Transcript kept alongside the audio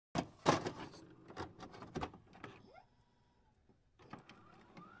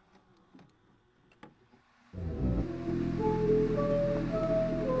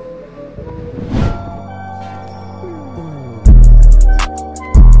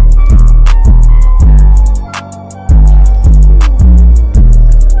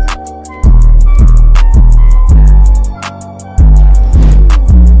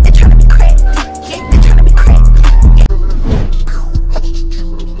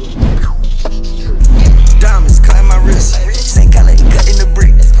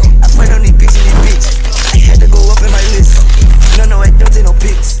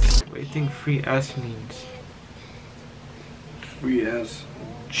free S means? Free S.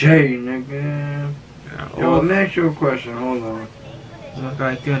 J, nigga. Yo, let me ask you a question. Hold on. We got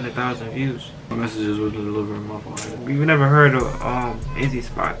like 300,000 views. My messages was delivering my phone. We've never heard of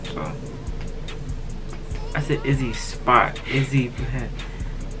Izzpot, so I said Izzpot.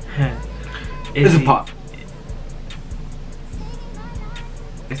 Izzpot.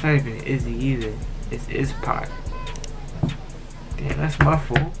 It's not even Izzy either. It's Izzpot. Damn, that's my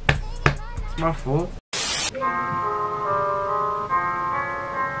fault. It's my fault.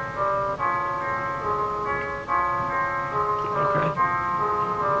 Okay.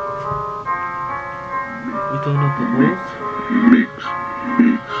 You don't know the rules?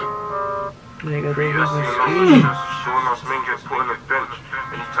 Nigga, they got some skis.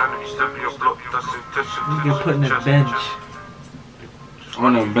 You get put in a bench.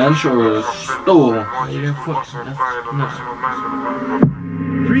 On a bench or a stool? Your foot. No.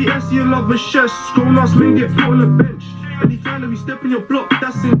 Free S, you love a chest. Grown ass men get put on a bench. Anytime that we step in your block,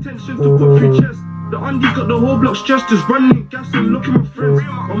 that's the intention to put through chest. The undies got the whole block stressed, just running gas and look at my friends.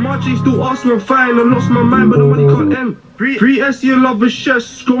 On March, they still ask me I'm fine. I lost my mind, but the money can't end. Free S, you love a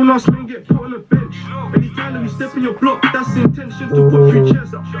chest. Grown ass men get put on a bench. Anytime that we step in your block, that's the intention to put through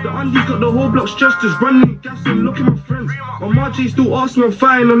chest. The undies got the whole block stressed, just running gas and look at my friends. On March, they still ask me I'm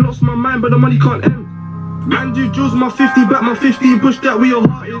fine. I lost my mind, but the money can't end. Man, do drills, my 50 back, my 15 push that where your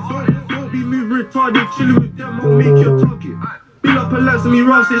heart is. Don't be moving retarded, chilling with them, I'll make your target. Bill up a lance and me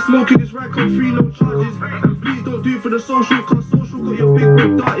round, say smoking this right, come free, no charges. And please don't do it for the social, cause social got your big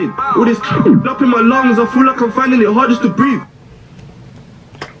breath darted. All this up in my lungs, I feel like I'm finding it hardest to breathe.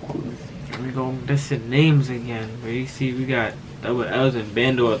 We go missing names again, but you see we got double L's and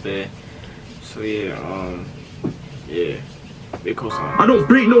Bando out there. So yeah, yeah. Big cosign. I don't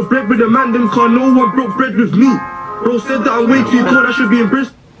break no bread with a man, them car, no one broke bread with me. Bro said that I'm way too cold, I should be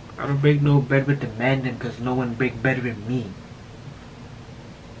embraced. I don't break no bread with the man then, cause no one break bread with me.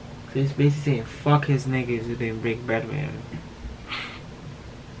 So it's basically saying fuck his niggas who didn't break bread with him.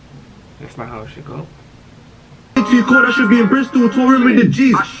 That's not how it should go. Too cold, I should be in Bristol, touring with the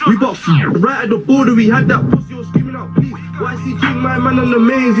G's. We got right at the border, we had that pussy all screaming out please. Why see King, my man on the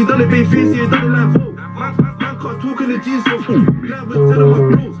mains, he done it bay face, he done it like vote. Man can't talk in the G's, so glad we're telling my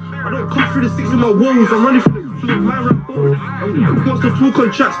bros. I don't come through the six with my walls, I'm running for the my rap board. I'm wants to talk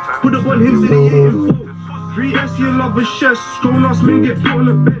on tracks, put up on him, say he ain't involved. 3S, you love a chest, grown ass men get put on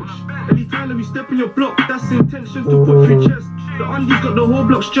a bench. Anytime that we step in your block, that's the intention to put through chest. The undies got the whole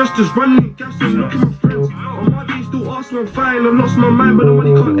block stressed, just running gas and look at my friends. On my days still ask me I'm fine, I lost my mind, but the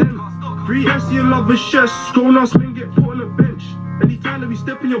money can't end. 3S, you love a chest, grown ass men get put on a bench. Anytime that we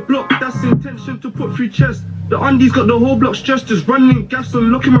step in your block, that's the intention to put through chest. The undies got the whole block stressed, just running gas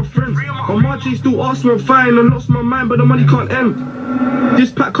and look at my friends. On my days still ask me I'm fine, I lost my mind, but the money can't end.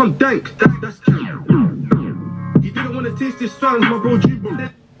 This pack come dank, that's you didn't want to taste this sounds, my bro G bro.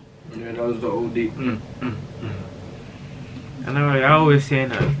 Yeah, that was the OD. I know I always saying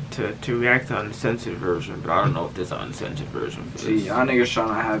that to react to uncensored version, but I don't know if there's an uncensored version for this. See, y'all niggas trying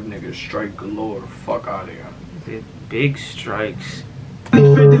to have niggas strike galore. Fuck out of here. The big strikes.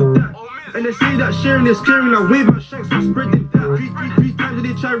 And they say that sharing is caring, like wave my shanks for spreading that. Three times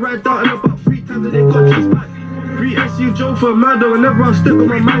they try right down, and about 3 times they got chased back. 3S, you Joe for murder, whenever I step on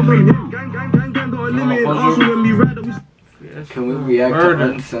my mind on him. Gang got a limit and also when we ride up. Can we react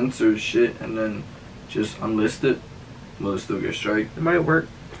to uncensored shit and then just unlist it? Will it still get strike? It might work.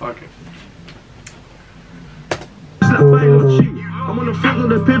 Fuck it. I'm on the front of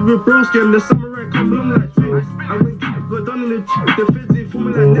the pit with broski and the samurai come along like twins. I went got done in the feds ain't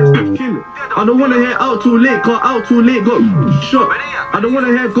forming like next of kin. I don't wanna hear out too late, got out too late, got shot. I don't wanna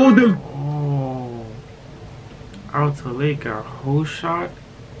hear golden. Oh, out too late, got a whole shot.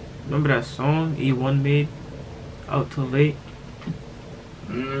 Remember that song E1 made? Out too late.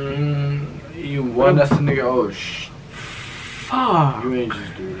 E1, that's the nigga. Oh fuck. You ain't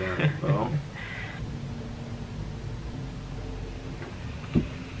just do that, bro.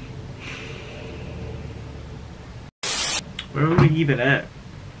 Where were we even at?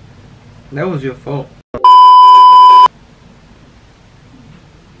 That was your fault.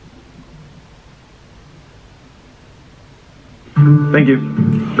 Thank you.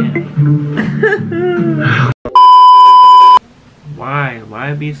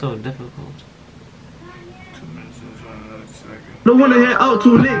 Why be so difficult? I don't wanna hear out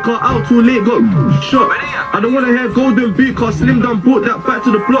too late, got out too late, got shot. I don't wanna hear golden boot, cause Slim done brought that back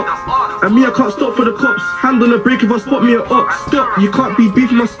to the block. And me, I can't stop for the cops. Hand on the brake if I spot me a ox. Stop, you can't be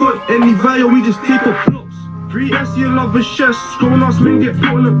beefing my squad. Any value, we just take off blocks. 3S, you love a chest. Grown ass men get put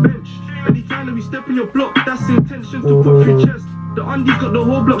on the bench. Anytime that we step in your block, that's the intention to put through chest. The undies got the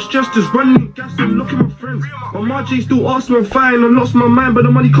whole block stressed, just running gas and looking my friends. My Margie still asks me I'm fine, I lost my mind but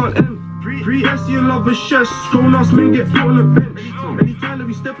the money can't end. 3SE and love a chest, grown ass men get put on the bench. Anytime that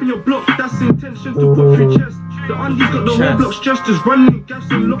we step in your block, that's the intention to put through chest. The undies got the whole block stressed, just running gas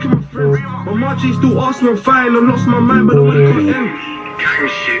and looking my friends. My Margie still asks me I'm fine, I lost my mind but the money can't end. Gang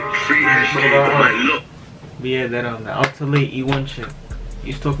shit, 3SE, but my look. But yeah, that the ultra late E1 chick.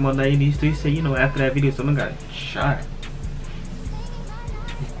 He's talking about that. He said, you know, after that video, someone got shot.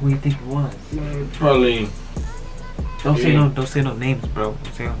 Who do you think it was? Probably. Don't say no names, bro.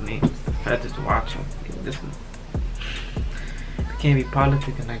 Don't say no names. The fact is watching. Listen. It can't be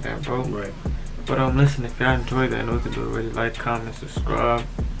politicking like that, bro. Right. But listen, if y'all enjoyed that, I know what to do. Really like, comment, subscribe.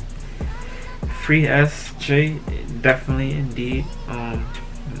 Free SJ, definitely, indeed. You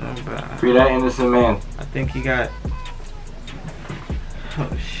know, but Free that innocent man. I think he got.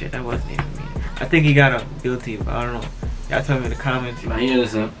 Oh shit, that wasn't even me. I think he got guilty, but I don't know. Y'all tell me in the comments. Nah, he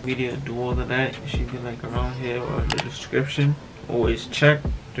innocent. Video do all of that. It should be like around here or in the description. Always check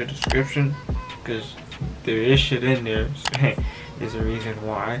the description because there is shit in there. So there's a reason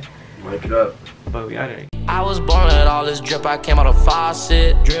why. Wake it up. But we out here. I was born with all this drip, I came out of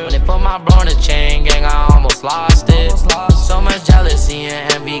faucet. When they put my bro in the chain gang, I almost lost it. So much jealousy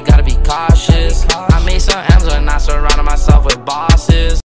and envy